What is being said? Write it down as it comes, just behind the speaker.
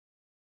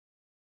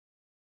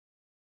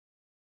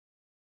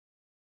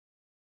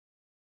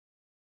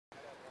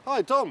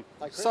Hi, Dom.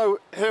 Hi, Chris. So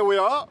here we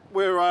are.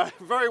 We're a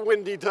very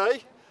windy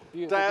day.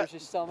 Beautiful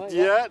British summer.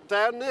 Yeah,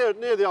 down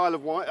near the Isle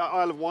of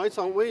Wight,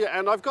 aren't we?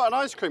 And I've got an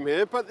ice cream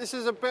here, but this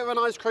is a bit of an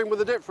ice cream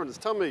with a difference.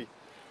 Tell me,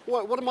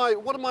 what am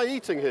I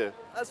eating here?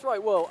 That's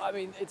right. Well, I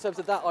mean, in terms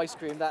of that ice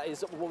cream, that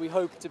is what we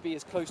hope to be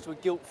as close to a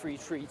guilt-free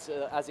treat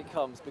as it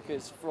comes,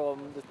 because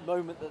from the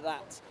moment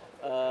that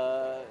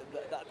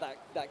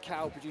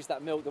cow produced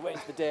that milk that went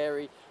into the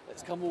dairy,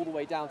 it's come all the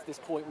way down to this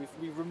point.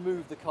 We've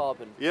removed the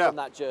carbon from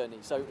that journey.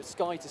 So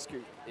sky to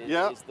scoop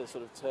is the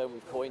sort of term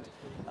we've coined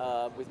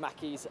with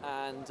Mackie's.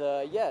 And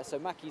so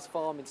Mackie's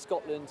farm in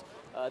Scotland,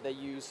 they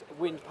use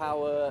wind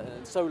power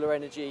and solar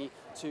energy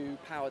to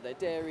power their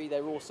dairy.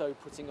 They're also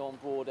putting on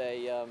board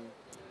a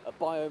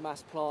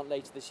biomass plant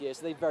later this year.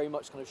 So they very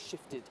much kind of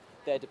shifted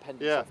their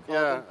dependence of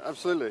carbon. Yeah,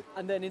 absolutely.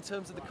 And then in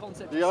terms of the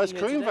concept, the ice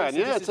cream van,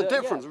 it's a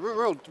different,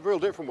 real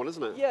different one,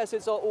 isn't it? Yeah, so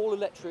it's our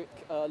all-electric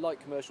light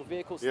commercial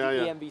vehicle. So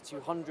the EMV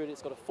 200.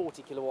 It's got a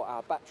 40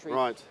 kilowatt-hour battery.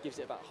 Right. Gives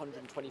it about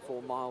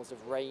 124 miles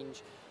of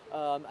range.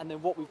 And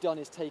then what we've done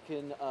is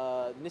taken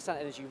Nissan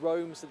Energy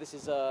Roam. So this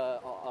is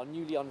our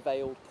newly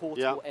unveiled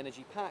portable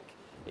energy pack.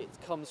 It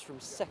comes from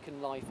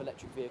Second Life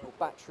electric vehicle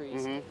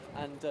batteries,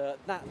 and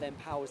that then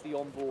powers the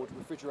onboard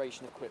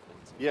refrigeration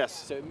equipment. Yes.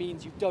 So it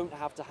means you don't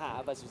have to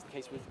have, as is the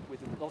case with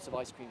lots of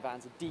ice cream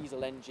vans, a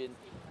diesel engine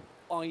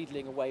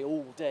idling away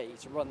all day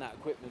to run that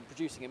equipment,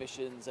 producing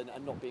emissions and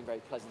not being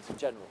very pleasant in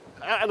general.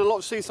 And a lot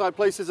of seaside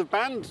places have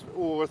banned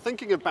or are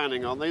thinking of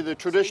banning, aren't they? The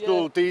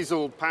traditional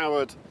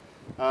diesel-powered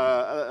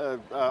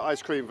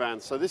ice cream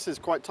vans, so this is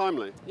quite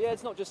timely. Yeah,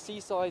 it's not just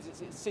seasides,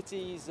 it's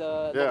cities.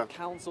 A lot of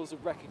councils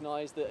have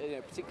recognised that,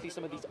 particularly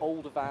some of these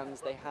older vans,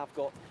 they have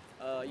got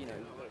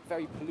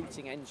very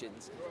polluting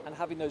engines, and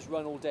having those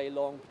run all day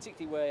long,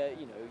 particularly where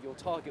your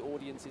target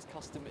audience is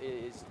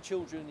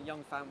children and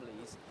young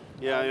families.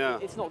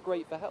 It's not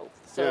great for health.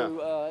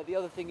 So the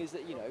other thing is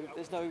that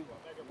there's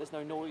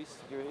no noise.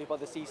 You're here by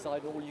the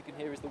seaside, and all you can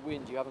hear is the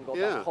wind. You haven't got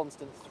that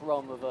constant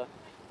thrum of a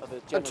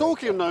generator. And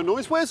talking of no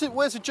noise, where's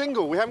the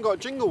jingle? We haven't got a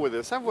jingle with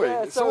us, have we?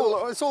 Yeah, it's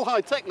all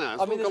high tech now.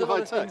 I mean, there's a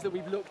lot of things that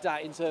we've looked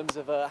at in terms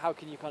of how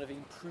can you kind of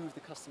improve the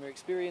customer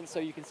experience. So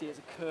you can see it's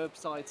a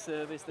curbside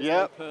service. There's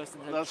no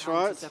person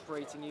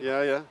separating you.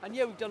 And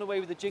we've done away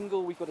with the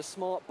jingle. We've got a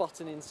smart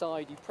button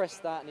inside. You press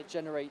that, and it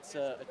generates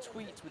a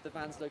tweet with the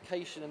van's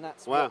location, and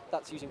that's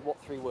using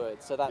what 3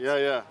 words. So that's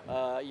the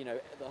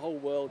whole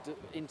world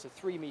into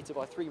 3 metre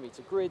by 3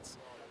 metre grids.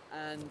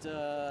 And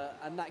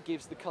that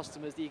gives the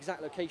customers the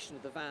exact location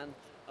of the van,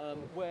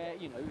 where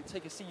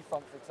take a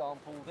seafront for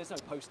example. There's no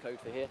postcode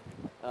for here,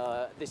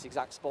 this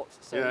exact spot.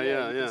 So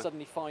you can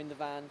suddenly find the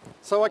van.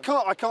 So I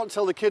can't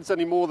tell the kids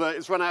anymore that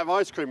it's run out of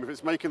ice cream if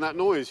it's making that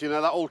noise.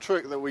 That old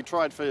trick that we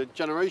tried for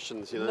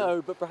generations.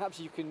 No, but perhaps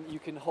you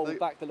can hold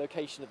back the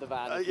location of the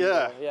van.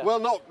 Well,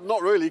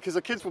 not really, because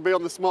the kids will be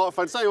on the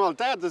smartphone saying, "Well,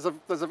 Dad, there's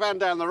a van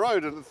down the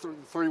road at a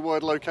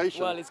 3-word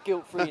location." Well, it's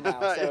guilt-free now,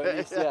 so at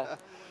least,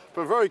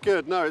 But very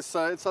good. No, it's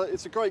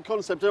a great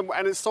concept,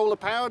 and it's solar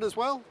powered as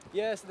well.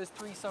 Yeah, so there's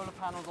 3 solar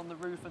panels on the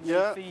roof, and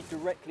they feed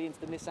directly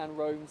into the Nissan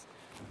Roams.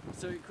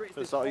 So it creates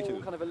this whole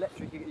kind of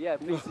electric. Yeah,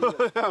 please.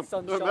 The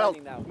sun's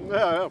shining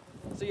now.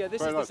 So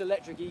this is this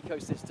electric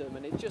ecosystem,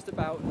 and it's just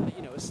about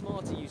a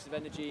smarter use of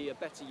energy, a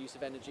better use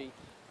of energy,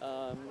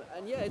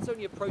 and it's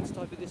only a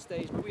prototype at this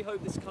stage, but we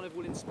hope this kind of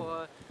will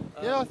inspire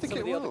I think some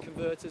of the other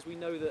converters. We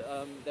know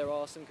that there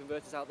are some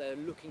converters out there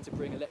looking to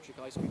bring electric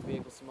ice cream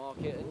vehicles to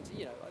market, and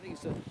I think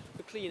it's a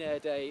Clean Air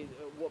Day.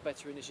 What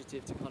better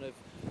initiative to kind of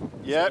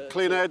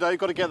Clean Air Day.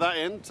 Got to get that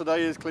in.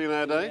 Today is Clean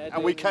Air Day,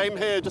 and we came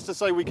here just to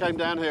say we came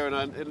down here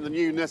in the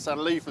new Nissan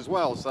Leaf as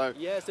well. So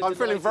I'm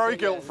feeling very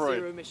guilt-free.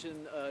 Zero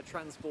emission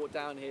transport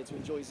down here to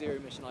enjoy zero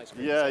emission ice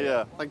cream.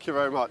 Thank you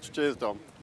very much. Cheers, Dom.